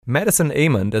Madison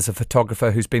Emond is a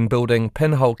photographer who's been building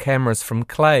pinhole cameras from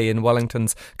clay in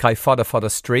Wellington's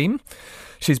Kaiwharawhara stream.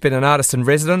 She's been an artist in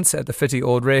residence at the Whiti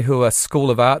o Rehua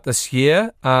School of Art this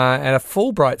year and a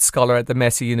Fulbright scholar at the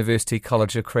Massey University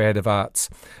College of Creative Arts.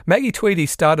 Maggie Tweedy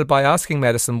started by asking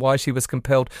Madison why she was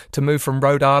compelled to move from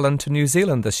Rhode Island to New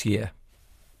Zealand this year.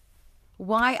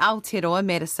 Why Aotearoa,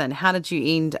 Madison? How did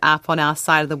you end up on our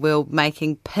side of the world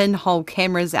making pinhole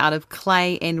cameras out of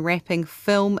clay and wrapping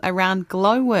film around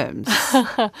glowworms?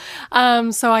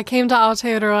 So I came to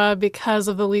Aotearoa because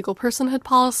of the legal personhood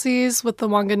policies with the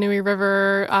Wanganui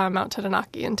River, Mount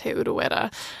Taranaki, and Te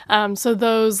Urewera. So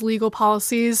those legal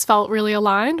policies felt really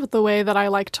aligned with the way that I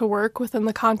like to work within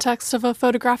the context of a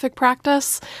photographic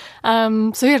practice.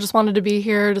 Just wanted to be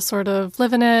here to sort of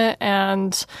live in it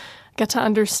and get to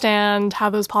understand how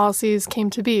those policies came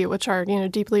to be, which are,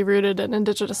 deeply rooted in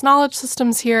Indigenous knowledge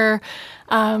systems here.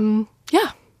 And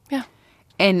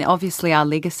obviously our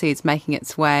legacy is making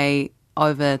its way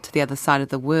over to the other side of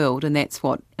the world, and that's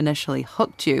what initially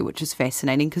hooked you, which is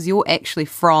fascinating because you're actually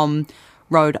from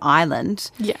Rhode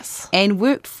Island. Yes. And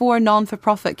worked for a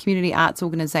non-for-profit community arts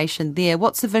organisation there.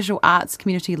 What's the visual arts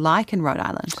community like in Rhode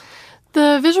Island?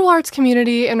 The visual arts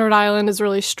community in Rhode Island is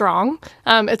really strong.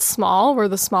 It's small. We're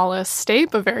the smallest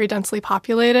state, but very densely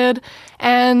populated.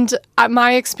 And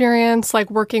my experience,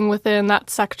 working within that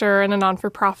sector in a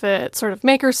non-for-profit sort of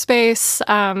makerspace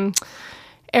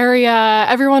area,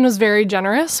 everyone was very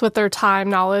generous with their time,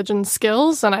 knowledge, and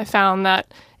skills. And I found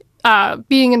that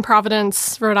being in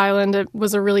Providence, Rhode Island, it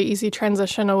was a really easy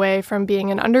transition away from being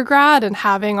an undergrad and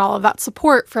having all of that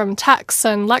support from techs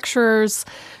and lecturers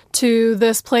to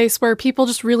this place where people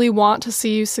just really want to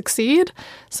see you succeed.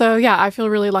 So I feel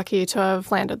really lucky to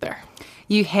have landed there.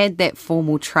 You had that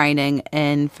formal training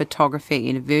in photography at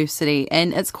university,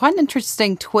 and it's quite an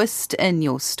interesting twist in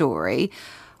your story.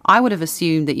 I would have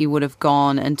assumed that you would have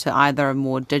gone into either a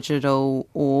more digital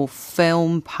or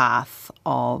film path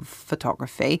of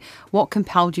photography. What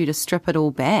compelled you to strip it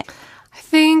all back? I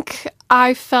think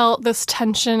I felt this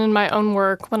tension in my own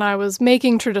work when I was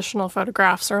making traditional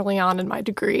photographs early on in my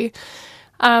degree,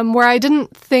 where I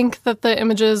didn't think that the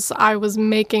images I was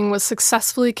making was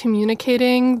successfully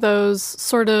communicating those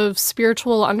sort of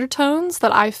spiritual undertones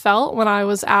that I felt when I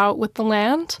was out with the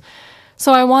land.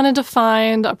 So I wanted to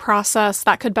find a process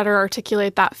that could better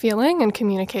articulate that feeling and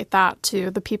communicate that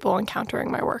to the people encountering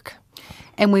my work.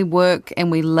 And we work and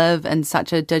we live in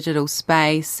such a digital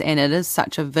space, and it is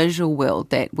such a visual world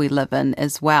that we live in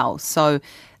as well. So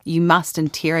you must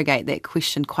interrogate that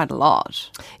question quite a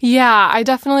lot. Yeah, I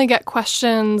definitely get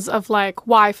questions of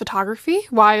why photography?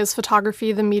 Why is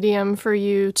photography the medium for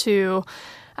you to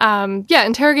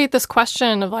interrogate this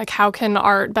question of how can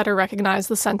art better recognize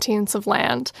the sentience of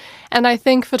land? And I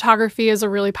think photography is a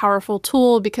really powerful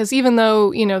tool because even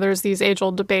though, there's these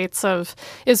age-old debates of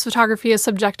is photography a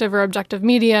subjective or objective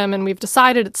medium, and we've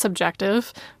decided it's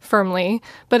subjective firmly,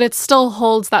 but it still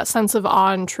holds that sense of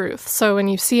awe and truth. So when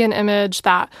you see an image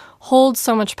that holds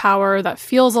so much power, that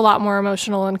feels a lot more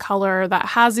emotional in color, that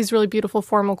has these really beautiful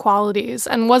formal qualities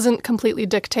and wasn't completely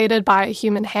dictated by a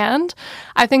human hand,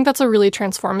 I think that's a really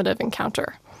transformative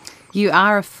encounter. You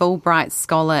are a Fulbright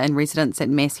scholar in residence at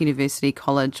Massey University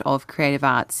College of Creative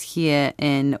Arts here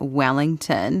in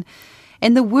Wellington.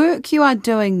 And the work you are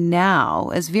doing now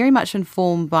is very much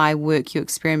informed by work you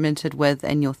experimented with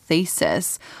in your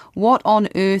thesis. What on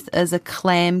earth is a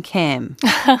clam cam?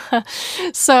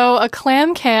 So a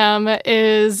clam cam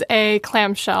is a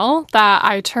clamshell that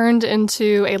I turned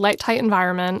into a light-tight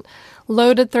environment,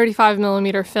 loaded 35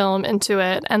 millimeter film into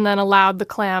it, and then allowed the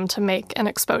clam to make an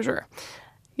exposure.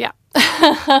 Yeah.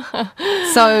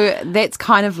 So that's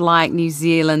kind of like New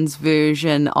Zealand's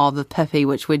version of the pipi,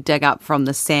 which we'd dig up from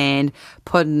the sand,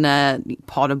 put in a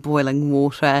pot of boiling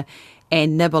water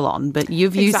and nibble on. But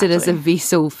you've used it as a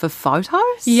vessel for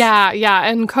photos? Yeah.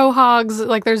 And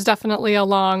quahogs, there's definitely a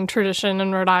long tradition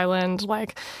in Rhode Island.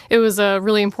 It was a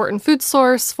really important food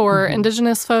source for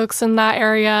Indigenous folks in that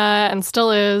area and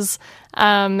still is.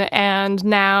 And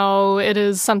now it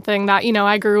is something that,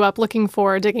 I grew up looking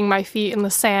for, digging my feet in the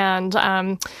sand,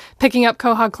 picking up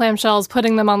quahog clamshells,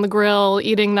 putting them on the grill,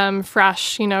 eating them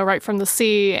fresh, right from the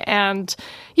sea. And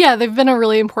they've been a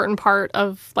really important part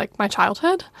of my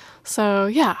childhood. So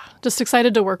just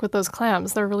excited to work with those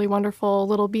clams. They're really wonderful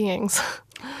little beings.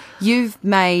 You've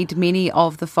made many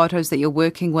of the photos that you're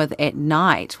working with at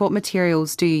night. What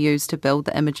materials do you use to build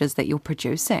the images that you're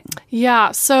producing?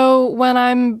 Yeah, so when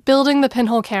I'm building the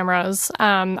pinhole cameras,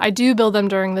 I do build them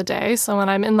during the day. So when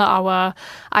I'm in the awa,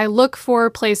 I look for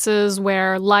places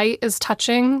where light is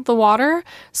touching the water.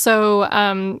 So,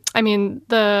 the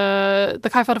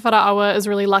Kaiwharawhara awa is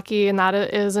really lucky in that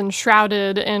it is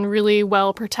enshrouded in really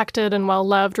well-protected and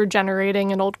well-loved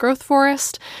regenerating and old-growth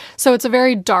forest. So it's a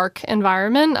very dark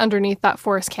environment underneath that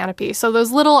forest canopy. So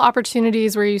those little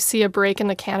opportunities where you see a break in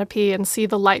the canopy and see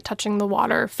the light touching the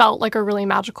water felt like a really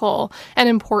magical and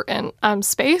important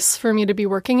space for me to be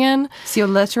working in. So you're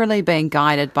literally being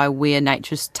guided by where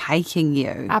nature's taking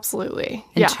you. Absolutely.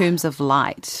 In terms of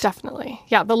light. Definitely.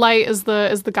 Yeah, the light is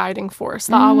the guiding force,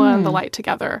 the awa and the light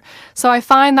together. So I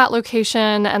find that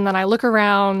location and then I look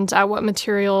around at what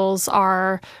materials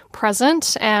are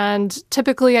present, and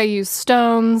typically I use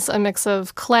stones, a mix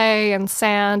of clay and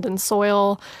sand and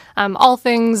soil, all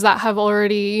things that have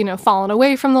already, fallen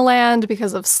away from the land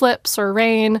because of slips or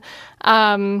rain.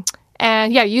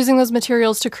 Using those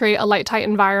materials to create a light-tight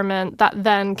environment that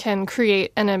then can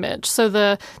create an image. So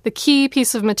the key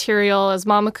piece of material is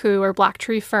mamaku or black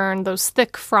tree fern, those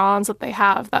thick fronds that they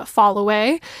have that fall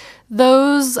away.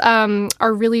 Those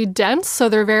are really dense, so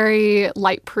they're very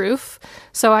light-proof.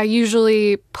 So I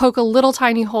usually poke a little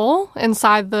tiny hole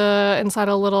inside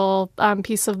a little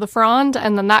piece of the frond,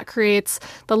 and then that creates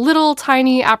the little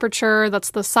tiny aperture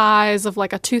that's the size of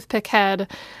like a toothpick head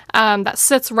that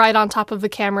sits right on top of the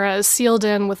camera, is sealed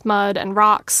in with mud and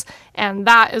rocks, and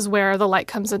that is where the light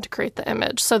comes in to create the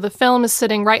image. So the film is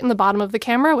sitting right in the bottom of the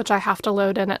camera, which I have to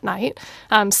load in at night,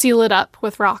 seal it up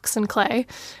with rocks and clay,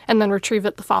 and then retrieve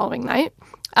it the following night.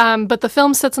 But the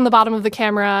film sits in the bottom of the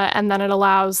camera, and then it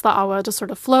allows the awa to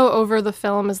sort of flow over the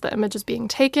film as the image is being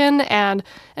taken and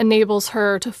enables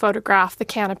her to photograph the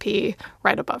canopy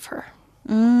right above her.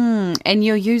 And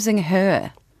you're using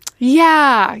her.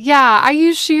 Yeah. I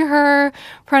use she, her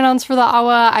pronouns for the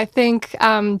awa. I think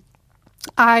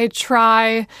I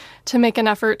try to make an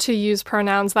effort to use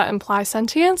pronouns that imply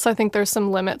sentience. I think there's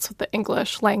some limits with the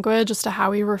English language as to how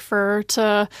we refer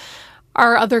to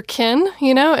our other kin,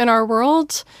 in our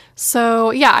world.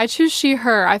 So yeah, I choose she,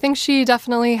 her. I think she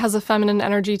definitely has a feminine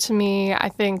energy to me. I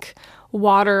think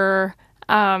water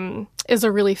is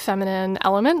a really feminine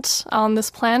element on this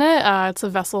planet. It's a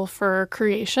vessel for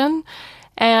creation.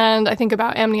 And I think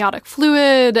about amniotic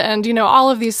fluid and, all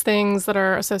of these things that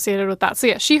are associated with that. So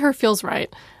yeah, she, her feels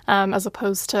right as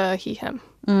opposed to he, him.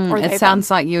 It sounds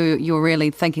like you're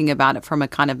really thinking about it from a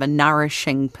kind of a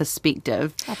nourishing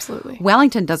perspective. Absolutely.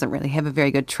 Wellington doesn't really have a very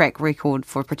good track record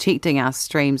for protecting our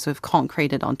streams. We've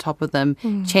concreted on top of them,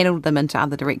 channeled them into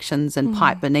other directions and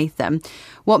piped beneath them.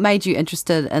 What made you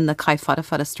interested in the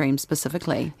Kaiwharawhara stream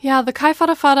specifically? Yeah, the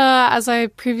Kaiwharawhara, as I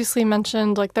previously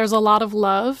mentioned, there's a lot of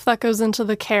love that goes into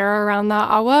the care around that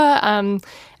awa.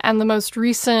 And the most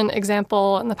recent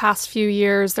example in the past few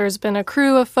years, there's been a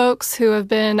crew of folks who have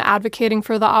been advocating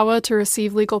for the awa to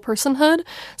receive legal personhood.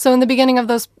 So in the beginning of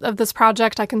this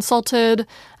project, I consulted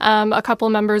a couple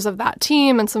members of that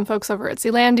team and some folks over at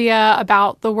Zealandia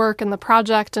about the work and the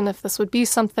project and if this would be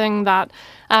something that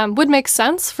would make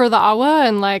sense for the awa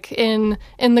and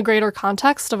in the greater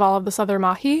context of all of this other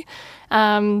mahi.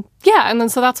 And then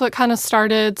so that's what kind of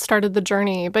started the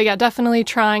journey. But yeah, definitely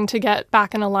trying to get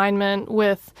back in alignment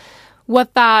with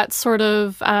what that sort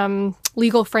of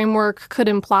legal framework could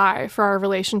imply for our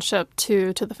relationship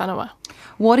to the whenua.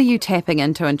 What are you tapping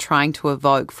into and trying to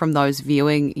evoke from those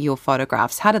viewing your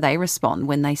photographs? How do they respond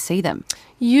when they see them?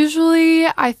 Usually,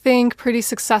 I think pretty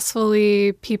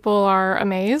successfully, people are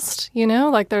amazed,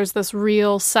 there's this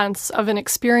real sense of an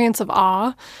experience of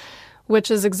awe, which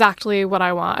is exactly what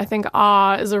I want. I think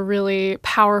awe is a really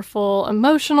powerful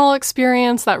emotional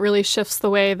experience that really shifts the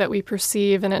way that we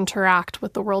perceive and interact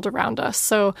with the world around us.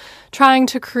 So trying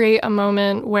to create a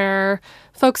moment where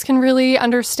folks can really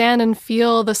understand and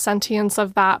feel the sentience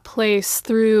of that place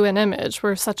through an image.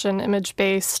 We're such an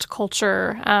image-based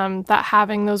culture that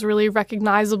having those really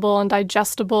recognizable and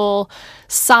digestible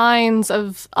signs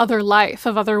of other life,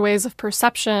 of other ways of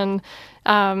perception,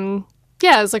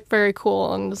 it's very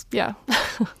cool and yeah.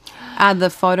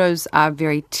 The photos are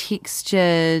very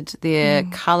textured. They're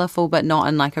colourful, but not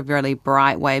in a really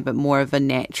bright way, but more of a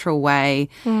natural way.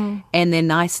 And they're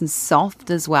nice and soft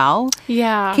as well.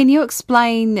 Yeah. Can you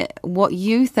explain what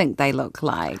you think they look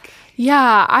like?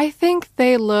 Yeah, I think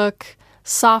they look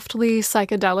softly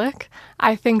psychedelic.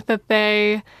 I think that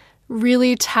they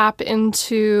really tap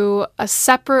into a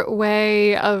separate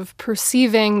way of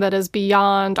perceiving that is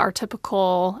beyond our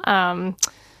typical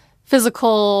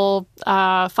physical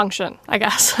function, I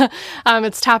guess.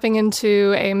 It's tapping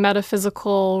into a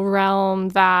metaphysical realm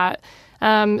that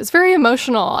is very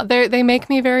emotional. They make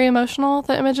me very emotional,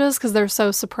 the images, because they're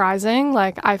so surprising.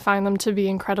 Like, I find them to be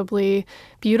incredibly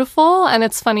beautiful. And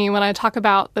it's funny, when I talk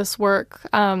about this work,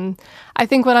 I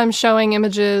think when I'm showing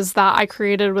images that I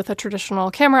created with a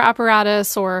traditional camera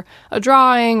apparatus or a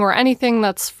drawing or anything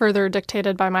that's further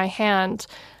dictated by my hand,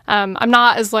 I'm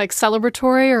not as like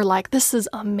celebratory or like, this is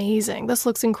amazing, this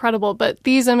looks incredible. But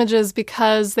these images,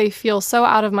 because they feel so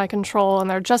out of my control and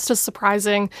they're just as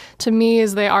surprising to me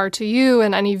as they are to you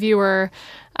and any viewer,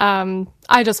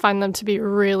 I just find them to be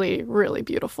really, really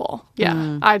beautiful.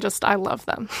 Yeah, I love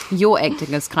them. You're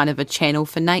acting as kind of a channel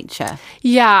for nature.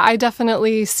 Yeah, I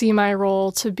definitely see my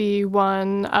role to be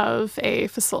one of a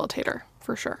facilitator,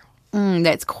 for sure.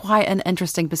 That's quite an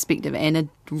interesting perspective and a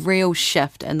real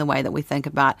shift in the way that we think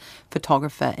about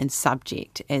photographer and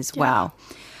subject as well.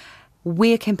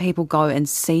 Where can people go and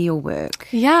see your work?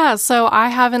 Yeah, so I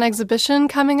have an exhibition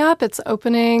coming up. It's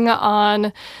opening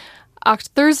on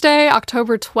Thursday,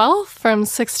 October 12th from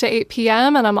 6 to 8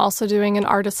 p.m. And I'm also doing an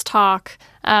artist talk.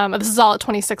 This is all at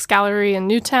 26 Gallery in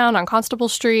Newtown on Constable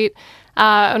Street.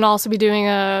 And I'll also be doing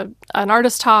an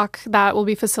artist talk that will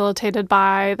be facilitated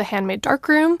by the Handmade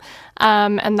Darkroom.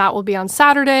 And that will be on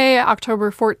Saturday, October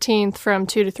 14th from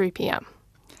 2 to 3 p.m.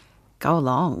 Go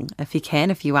along if you can,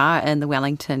 if you are in the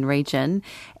Wellington region.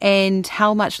 And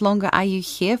how much longer are you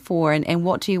here for? And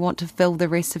what do you want to fill the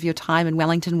rest of your time in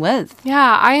Wellington with?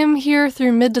 Yeah, I am here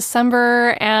through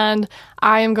mid-December, and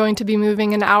I am going to be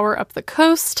moving an hour up the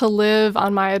coast to live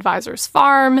on my advisor's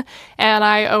farm, and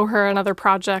I owe her another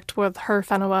project with her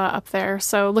whenua up there.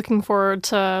 So looking forward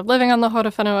to living on the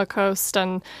Hora Whenua coast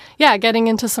and, getting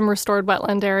into some restored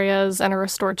wetland areas and a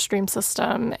restored stream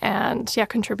system and,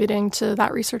 contributing to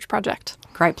that research project.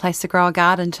 Great place to grow a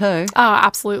garden too. Oh,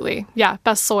 absolutely. Yeah,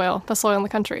 best soil in the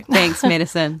country. Thanks,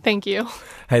 Madison. Thank you.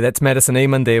 Hey, that's Madison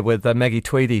Emond there with Maggie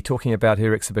Tweedy talking about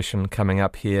her exhibition coming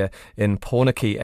up here in Pornicky.